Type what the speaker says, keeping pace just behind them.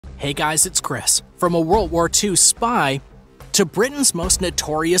Hey guys, it's Chris. From a World War II spy to Britain's most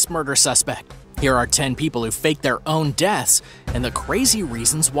notorious murder suspect, here are 10 people who faked their own deaths and the crazy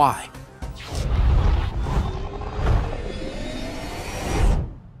reasons why.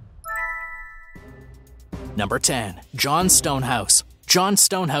 Number 10. John Stonehouse. John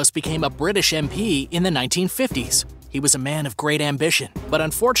Stonehouse became a British MP in the 1950s. He was a man of great ambition, but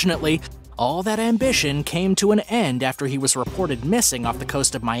unfortunately, all that ambition came to an end after he was reported missing off the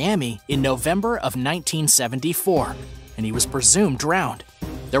coast of Miami in November of 1974, and he was presumed drowned.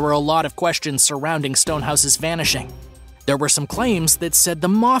 There were a lot of questions surrounding Stonehouse's vanishing. There were some claims that said the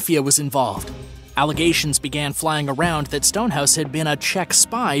mafia was involved. Allegations began flying around that Stonehouse had been a Czech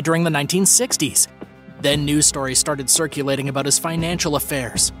spy during the 1960s. Then news stories started circulating about his financial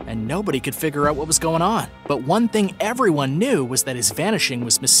affairs, and nobody could figure out what was going on. But one thing everyone knew was that his vanishing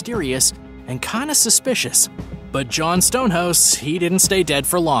was mysterious and kinda suspicious. But John Stonehouse, he didn't stay dead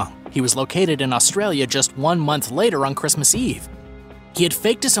for long. He was located in Australia just 1 month later on Christmas Eve. He had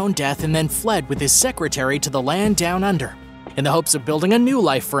faked his own death and then fled with his secretary to the land down under, in the hopes of building a new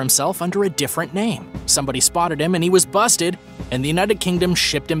life for himself under a different name. Somebody spotted him and he was busted, and the United Kingdom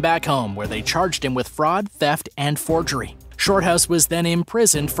shipped him back home, where they charged him with fraud, theft, and forgery. Shorthouse was then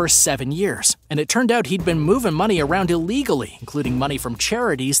imprisoned for 7 years, and it turned out he'd been moving money around illegally, including money from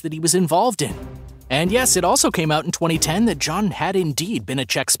charities that he was involved in. And yes, it also came out in 2010 that John had indeed been a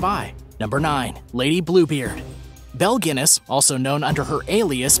Czech spy. Number 9. Lady Bluebeard. Belle Guinness, also known under her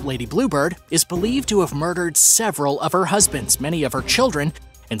alias Lady Bluebird, is believed to have murdered several of her husbands, many of her children,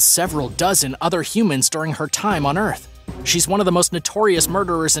 and several dozen other humans during her time on Earth. She's one of the most notorious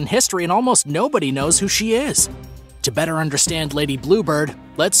murderers in history, and almost nobody knows who she is. To better understand Lady Bluebird,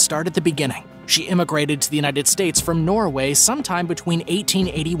 let's start at the beginning. She immigrated to the United States from Norway sometime between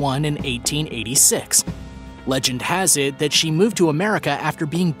 1881 and 1886. Legend has it that she moved to America after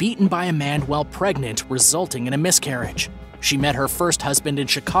being beaten by a man while pregnant, resulting in a miscarriage. She met her first husband in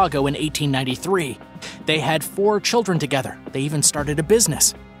Chicago in 1893. They had 4 children together. They even started a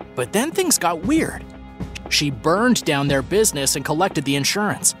business. But then things got weird. She burned down their business and collected the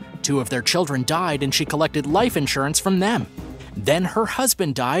insurance. 2 of their children died and she collected life insurance from them. Then her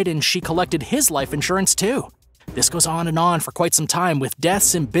husband died and she collected his life insurance too. This goes on for quite some time, with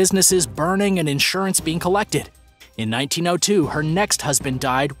deaths and businesses burning and insurance being collected. In 1902, her next husband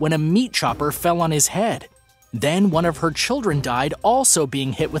died when a meat chopper fell on his head. Then one of her children died, also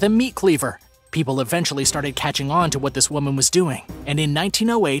being hit with a meat cleaver. People eventually started catching on to what this woman was doing, and in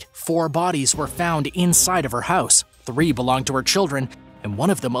 1908, 4 bodies were found inside of her house. 3 belonged to her children, and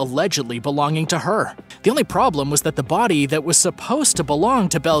one of them allegedly belonging to her. The only problem was that the body that was supposed to belong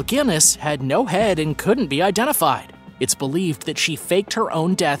to Belle Guinness had no head and couldn't be identified. It's believed that she faked her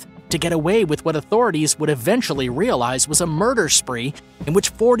own death to get away with what authorities would eventually realize was a murder spree in which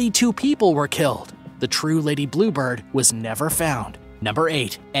 42 people were killed. The true Lady Bluebird was never found. Number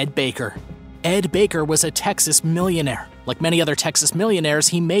 8. Ed Baker. Ed Baker was a Texas millionaire. Like many other Texas millionaires,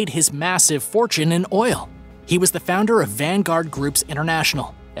 he made his massive fortune in oil. He was the founder of Vanguard Groups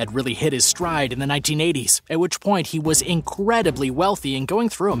International. Ed really hit his stride in the 1980s, at which point he was incredibly wealthy and going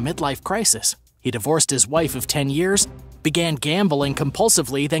through a midlife crisis. He divorced his wife of 10 years, began gambling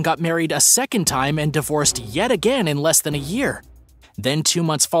compulsively, then got married a second time and divorced yet again in less than a year. Then 2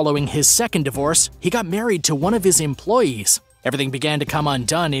 months following his second divorce, he got married to one of his employees. Everything began to come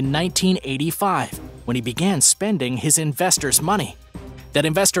undone in 1985, when he began spending his investors' money. That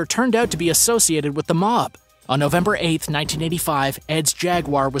investor turned out to be associated with the mob. On November 8, 1985, Ed's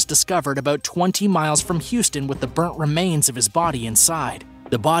Jaguar was discovered about 20 miles from Houston with the burnt remains of his body inside.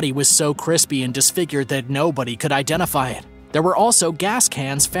 The body was so crispy and disfigured that nobody could identify it. There were also gas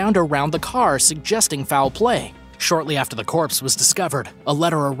cans found around the car, suggesting foul play. Shortly after the corpse was discovered, a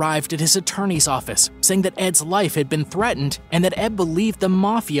letter arrived at his attorney's office saying that Ed's life had been threatened and that Ed believed the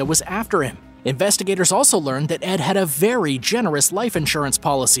mafia was after him. Investigators also learned that Ed had a very generous life insurance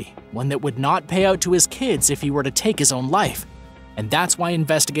policy, one that would not pay out to his kids if he were to take his own life. And that's why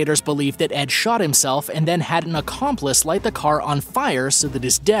investigators believe that Ed shot himself and then had an accomplice light the car on fire so that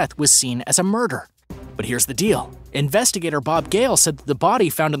his death was seen as a murder. But here's the deal. Investigator Bob Gale said that the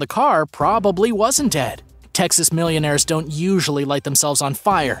body found in the car probably wasn't Ed. Texas millionaires don't usually light themselves on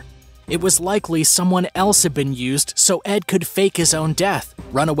fire. It was likely someone else had been used so Ed could fake his own death,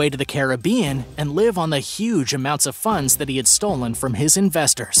 run away to the Caribbean, and live on the huge amounts of funds that he had stolen from his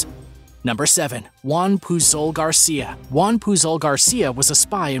investors. Number 7. Juan Pujol Garcia. Juan Pujol Garcia was a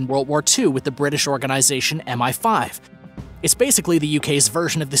spy in World War II with the British organization MI5. It's basically the UK's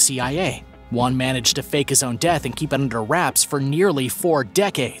version of the CIA. Juan managed to fake his own death and keep it under wraps for nearly 4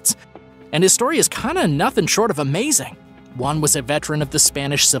 decades. And his story is kinda nothing short of amazing. Juan was a veteran of the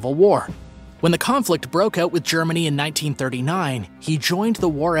Spanish Civil War. When the conflict broke out with Germany in 1939, he joined the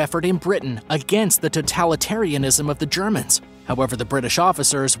war effort in Britain against the totalitarianism of the Germans. However, the British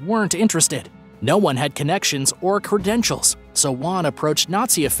officers weren't interested. No one had connections or credentials, so Juan approached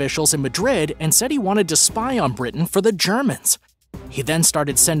Nazi officials in Madrid and said he wanted to spy on Britain for the Germans. He then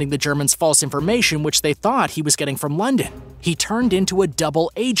started sending the Germans false information which they thought he was getting from London. He turned into a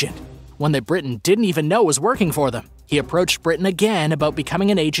double agent, one that Britain didn't even know was working for them. He approached Britain again about becoming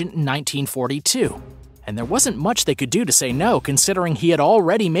an agent in 1942. And there wasn't much they could do to say no, considering he had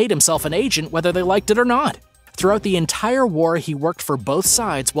already made himself an agent whether they liked it or not. Throughout the entire war, he worked for both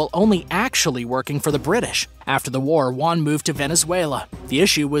sides while only actually working for the British. After the war, Juan moved to Venezuela. The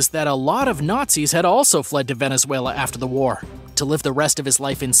issue was that a lot of Nazis had also fled to Venezuela after the war. To live the rest of his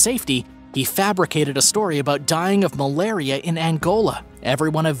life in safety, he fabricated a story about dying of malaria in Angola.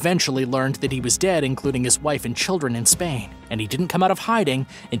 Everyone eventually learned that he was dead, including his wife and children in Spain, and he didn't come out of hiding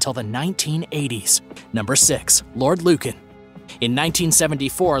until the 1980s. Number 6. Lord Lucan. In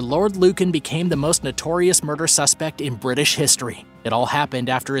 1974, Lord Lucan became the most notorious murder suspect in British history. It all happened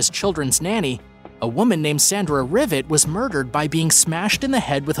after his children's nanny, a woman named Sandra Rivet, was murdered by being smashed in the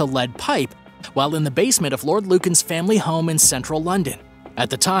head with a lead pipe while in the basement of Lord Lucan's family home in central London. At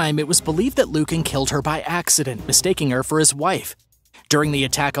the time, it was believed that Lucan killed her by accident, mistaking her for his wife. During the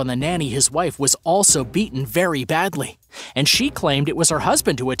attack on the nanny, his wife was also beaten very badly, and she claimed it was her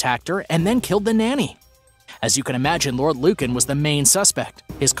husband who attacked her and then killed the nanny. As you can imagine, Lord Lucan was the main suspect.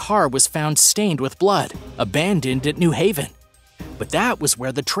 His car was found stained with blood, abandoned at New Haven. But that was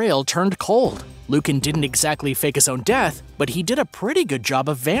where the trail turned cold. Lucan didn't exactly fake his own death, but he did a pretty good job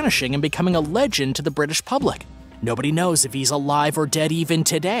of vanishing and becoming a legend to the British public. Nobody knows if he's alive or dead even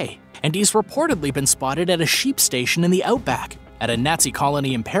today, and he's reportedly been spotted at a sheep station in the outback, at a Nazi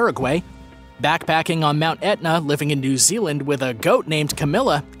colony in Paraguay, backpacking on Mount Etna, living in New Zealand with a goat named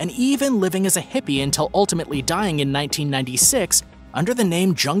Camilla, and even living as a hippie until ultimately dying in 1996 under the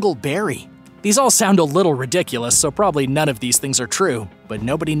name Jungle Berry. These all sound a little ridiculous, so probably none of these things are true, but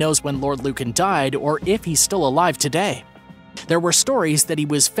nobody knows when Lord Lucan died or if he's still alive today. There were stories that he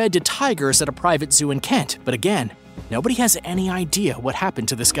was fed to tigers at a private zoo in Kent, but again, nobody has any idea what happened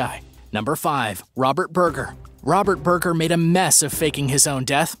to this guy. Number 5. Robert Berger. Robert Berger made a mess of faking his own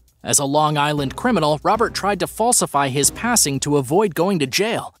death. As a Long Island criminal, Robert tried to falsify his passing to avoid going to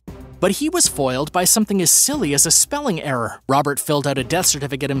jail. But he was foiled by something as silly as a spelling error. Robert filled out a death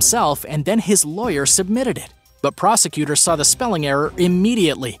certificate himself, and then his lawyer submitted it. But prosecutors saw the spelling error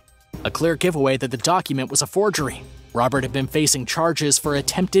immediately, a clear giveaway that the document was a forgery. Robert had been facing charges for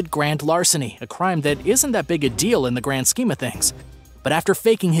attempted grand larceny, a crime that isn't that big a deal in the grand scheme of things. But after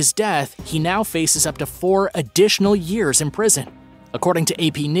faking his death, he now faces up to 4 additional years in prison. According to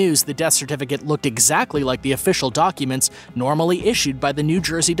AP News, the death certificate looked exactly like the official documents normally issued by the New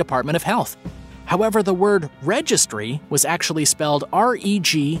Jersey Department of Health. However, the word registry was actually spelled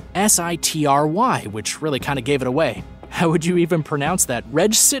Regsitry, which really kind of gave it away. How would you even pronounce that?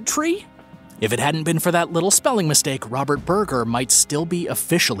 Regsitry? If it hadn't been for that little spelling mistake, Robert Berger might still be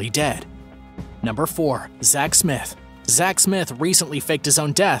officially dead. Number 4. Zach Smith. Zach Smith recently faked his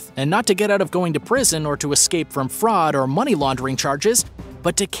own death, and not to get out of going to prison or to escape from fraud or money laundering charges,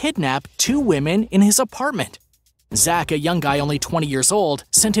 but to kidnap 2 women in his apartment. Zach, a young guy only 20 years old,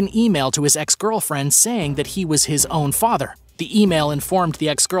 sent an email to his ex-girlfriend saying that he was his own father. The email informed the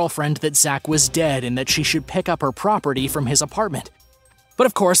ex-girlfriend that Zach was dead and that she should pick up her property from his apartment. But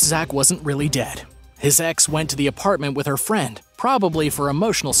of course, Zach wasn't really dead. His ex went to the apartment with her friend, probably for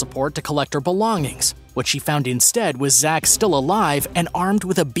emotional support to collect her belongings. What she found instead was Zach still alive and armed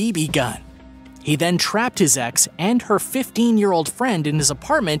with a BB gun. He then trapped his ex and her 15-year-old friend in his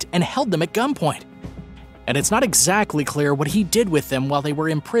apartment and held them at gunpoint. And it's not exactly clear what he did with them while they were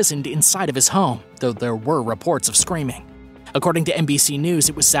imprisoned inside of his home, though there were reports of screaming. According to NBC News,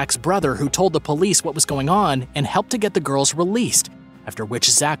 it was Zach's brother who told the police what was going on and helped to get the girls released, after which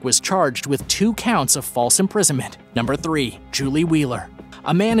Zach was charged with 2 counts of false imprisonment. Number 3. Julie Wheeler.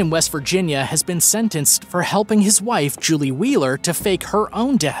 A man in West Virginia has been sentenced for helping his wife, Julie Wheeler, to fake her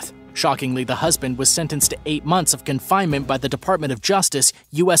own death. Shockingly, the husband was sentenced to 8 months of confinement by the Department of Justice,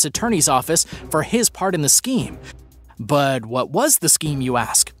 U.S. Attorney's Office, for his part in the scheme. But what was the scheme, you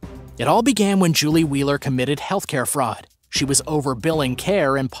ask? It all began when Julie Wheeler committed healthcare fraud. She was overbilling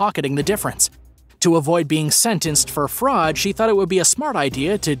care and pocketing the difference. To avoid being sentenced for fraud, she thought it would be a smart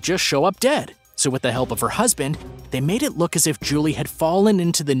idea to just show up dead. So with the help of her husband, they made it look as if Julie had fallen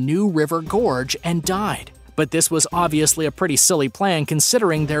into the New River Gorge and died. But this was obviously a pretty silly plan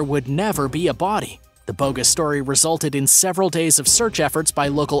considering there would never be a body. The bogus story resulted in several days of search efforts by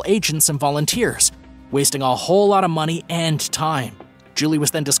local agents and volunteers. wasting a whole lot of money and time. Julie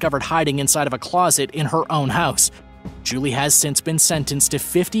was then discovered hiding inside of a closet in her own house. Julie has since been sentenced to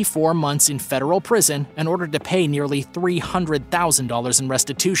 54 months in federal prison and ordered to pay nearly $300,000 in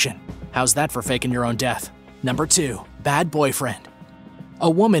restitution. How's that for faking your own death? Number 2. Bad boyfriend. A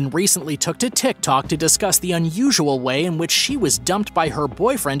woman recently took to TikTok to discuss the unusual way in which she was dumped by her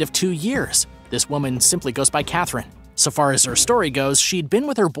boyfriend of 2 years. This woman simply goes by Catherine. So far as her story goes, she'd been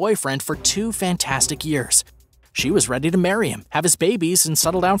with her boyfriend for 2 fantastic years. She was ready to marry him, have his babies, and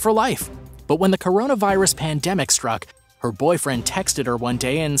settle down for life. But when the coronavirus pandemic struck, her boyfriend texted her one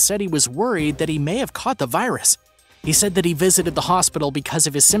day and said he was worried that he may have caught the virus. He said that he visited the hospital because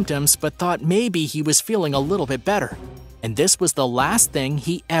of his symptoms, but thought maybe he was feeling a little bit better. And this was the last thing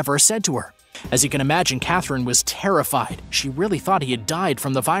he ever said to her. As you can imagine, Catherine was terrified. She really thought he had died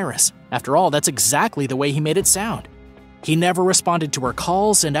from the virus. After all, that's exactly the way he made it sound. He never responded to her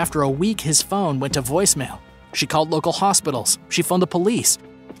calls, and after a week, his phone went to voicemail. She called local hospitals, she phoned the police,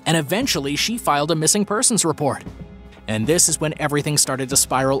 and eventually she filed a missing persons report. And this is when everything started to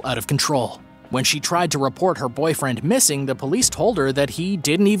spiral out of control. When she tried to report her boyfriend missing, the police told her that he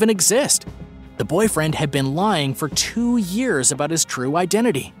didn't even exist. The boyfriend had been lying for 2 years about his true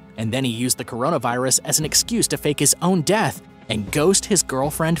identity, and then he used the coronavirus as an excuse to fake his own death and ghost his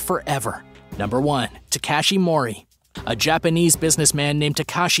girlfriend forever. Number 1. Takashi Mori. A Japanese businessman named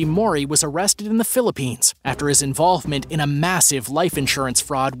Takashi Mori was arrested in the Philippines after his involvement in a massive life insurance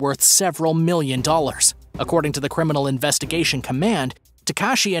fraud worth several $millions. According to the Criminal Investigation Command,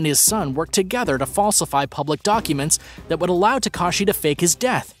 Takashi and his son worked together to falsify public documents that would allow Takashi to fake his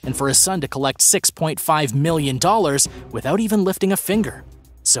death and for his son to collect $6.5 million without even lifting a finger.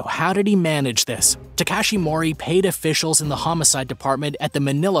 So how did he manage this? Takashi Mori paid officials in the homicide department at the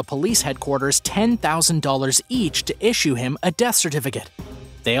Manila police headquarters $10,000 each to issue him a death certificate.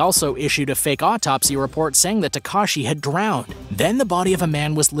 They also issued a fake autopsy report saying that Takashi had drowned. Then the body of a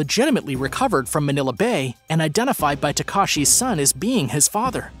man was legitimately recovered from Manila Bay and identified by Takashi's son as being his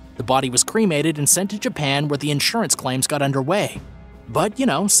father. The body was cremated and sent to Japan where the insurance claims got underway. But,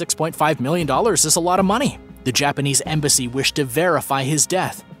 $6.5 million is a lot of money. The Japanese embassy wished to verify his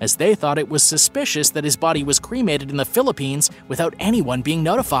death, as they thought it was suspicious that his body was cremated in the Philippines without anyone being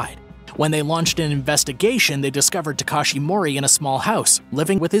notified. When they launched an investigation, they discovered Takashi Mori in a small house,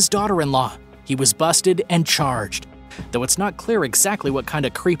 living with his daughter-in-law. He was busted and charged. Though it's not clear exactly what kind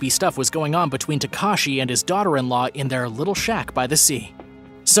of creepy stuff was going on between Takashi and his daughter-in-law in their little shack by the sea.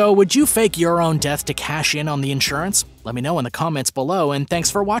 So, would you fake your own death to cash in on the insurance? Let me know in the comments below, and thanks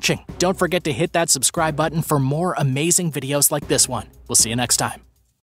for watching. Don't forget to hit that subscribe button for more amazing videos like this one. We'll see you next time.